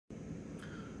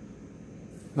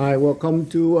Hi, welcome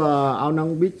to Ao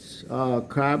Nang Beach,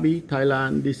 Krabi,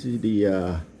 Thailand. This is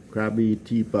the Krabi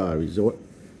Tipa Resort.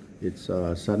 It's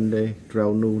Sunday,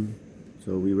 12 noon.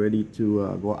 So we're ready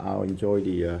to go out enjoy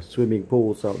the swimming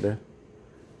pools out there.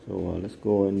 So let's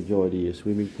go enjoy the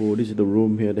swimming pool. This is the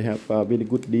room here. They have a really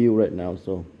good deal right now.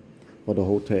 So for the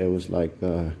hotel is like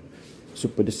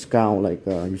super discount, like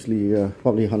usually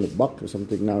probably $100 or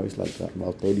something. Now it's like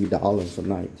about $30 a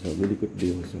night. So really good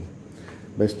deal. So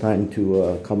best time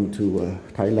to come to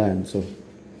Thailand. So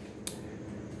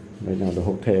right now the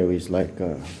hotel is like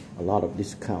a lot of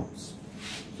discounts.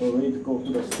 So we need to go to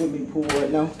the swimming pool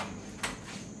right now.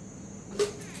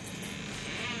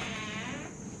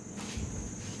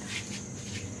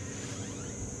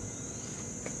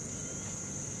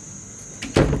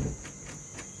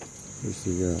 This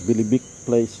is a really big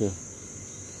place here.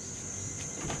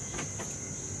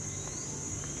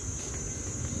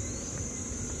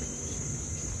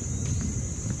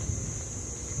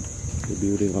 They're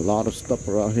building a lot of stuff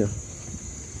around here.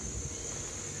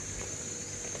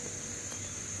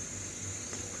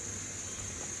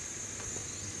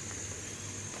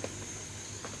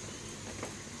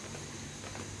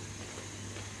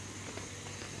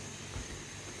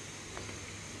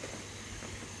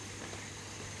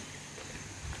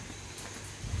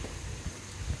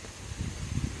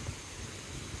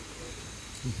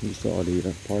 These are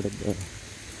the part of the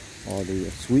all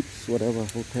the suites, whatever,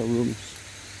 hotel rooms.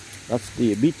 That's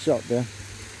the beach out there,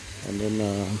 and then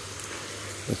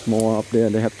there's more up there.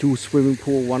 They have two swimming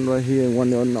pool, one right here and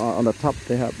one on the top.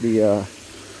 They have the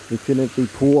infinity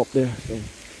pool up there. So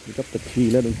we got the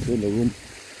key, let them in the room,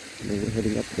 and then we're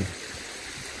heading up there.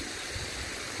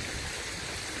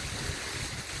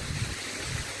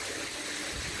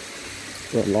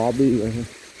 The lobby right here.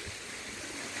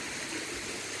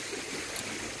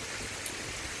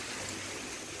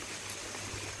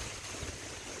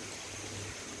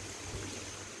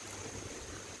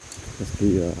 That's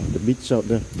the beach out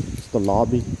there. It's the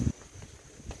lobby.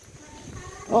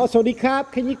 Oh, sorry,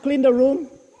 Cap. Can you clean the room?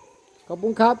 ขอบคุ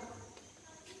ณครับ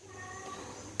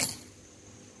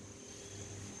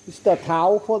It's the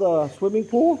towel for the swimming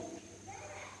pool.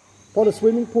 For the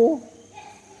swimming pool.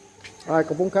 Alright,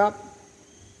 ขอบคุณครับ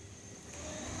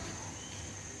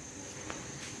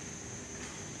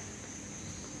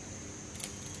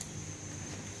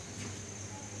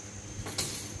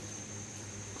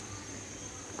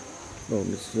So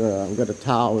this we got a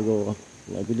towel. We go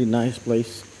like really nice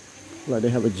place. Like they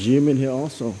have a gym in here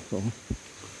also. So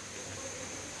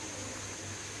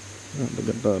they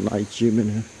got the nice gym in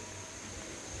here.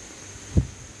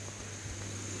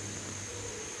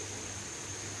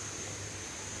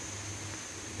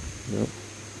 Yep.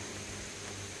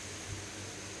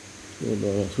 So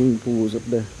the swimming pool is up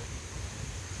there.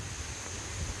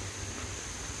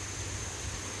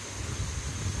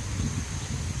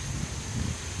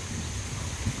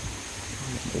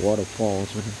 The waterfalls.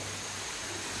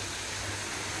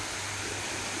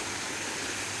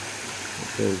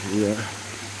 There's the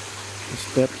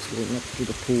steps going up to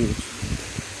the pools.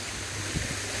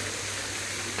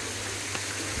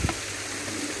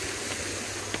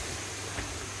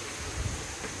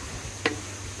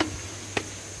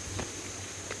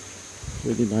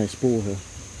 Really nice pool here.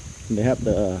 And they have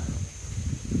the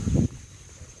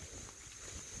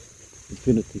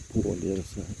infinity pool on the other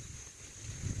side.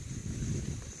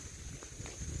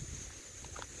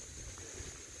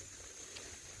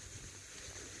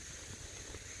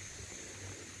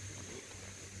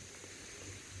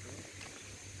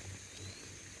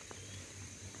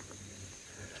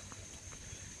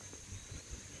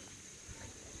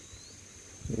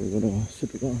 So we're gonna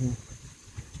sit around here,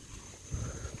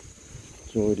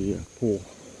 enjoy the pool.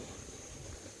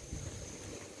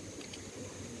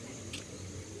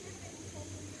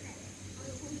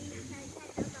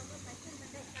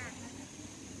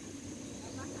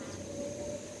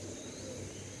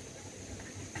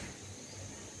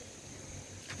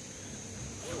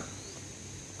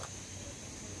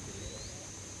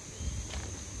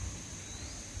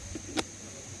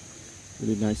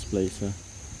 Really nice place, huh?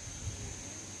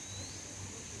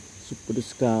 Super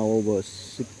discount, over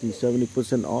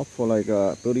 60-70% off for like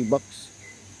 $30.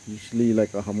 Usually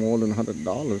like more than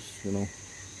 $100, you know.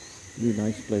 Really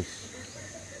nice place.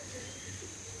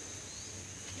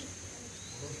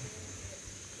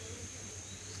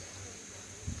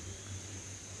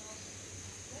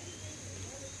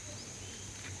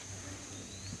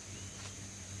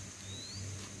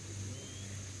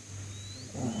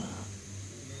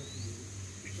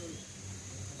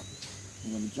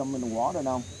 I'm gonna jump in the water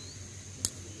now.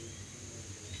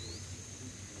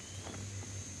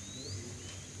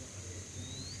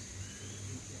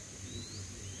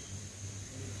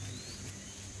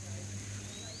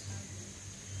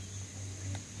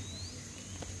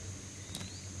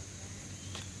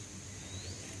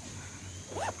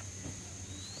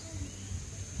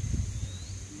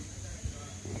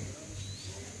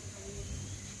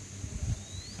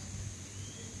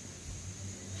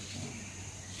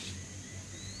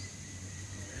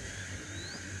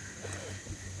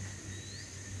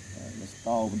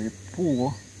 Oh, the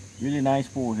pool, really nice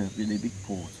pool here, really big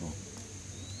pool. So.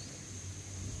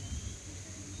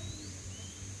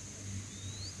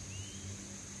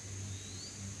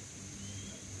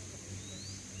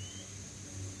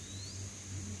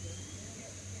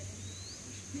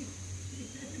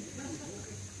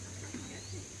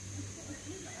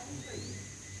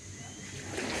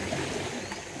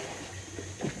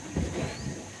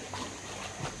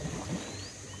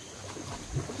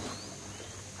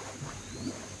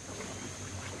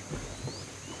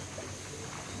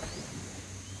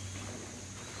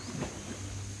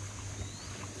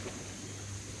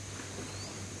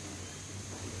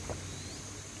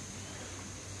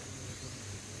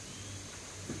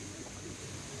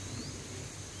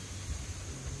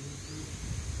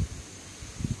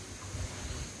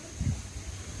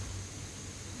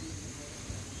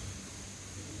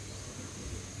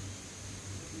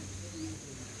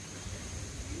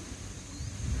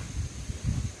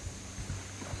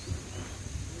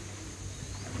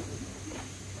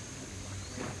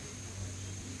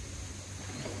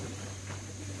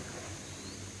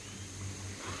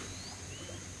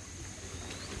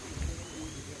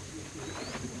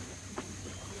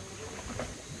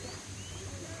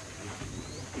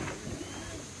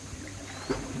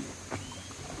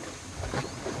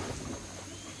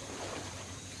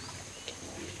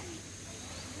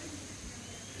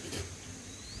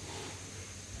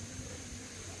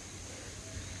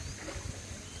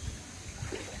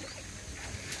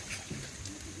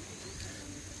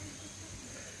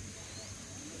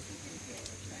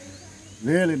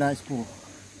 Really nice pool.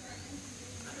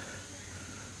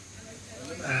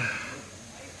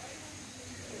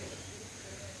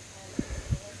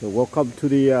 So welcome to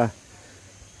the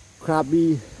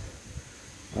Krabi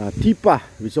Tipa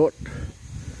resort.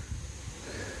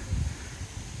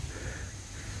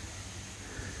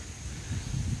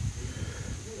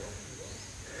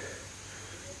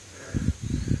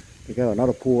 They got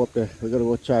another pool up there. We're gonna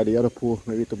go try the other pool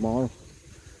maybe tomorrow.